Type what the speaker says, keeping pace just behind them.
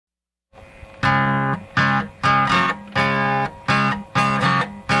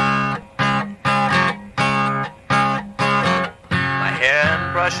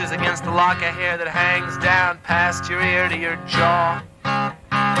brushes against the lock of hair that hangs down past your ear to your jaw.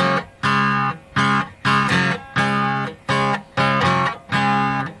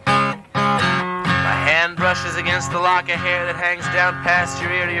 My hand brushes against the lock of hair that hangs down past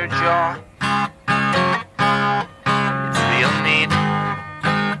your ear to your jaw. It's real neat.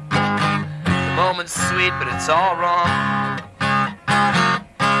 The moment's sweet, but it's all wrong.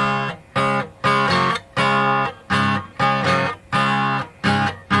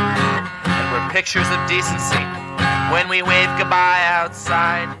 Pictures of decency when we wave goodbye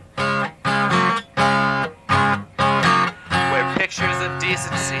outside. We're pictures of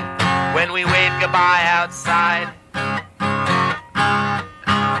decency when we wave goodbye outside.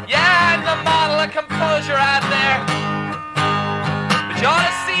 Yeah, I'm the model of composure out there, but you ought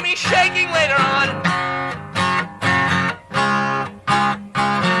to see me shaking later on.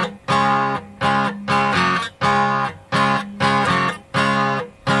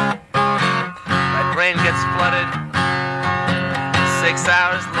 Brain gets flooded 6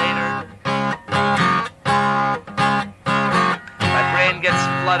 hours later. My brain gets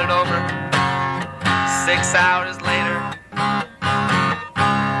flooded over 6 hours later.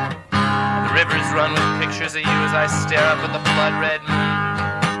 The rivers run with pictures of you as I stare up at the blood-red moon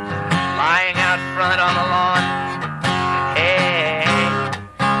lying out front on the lawn.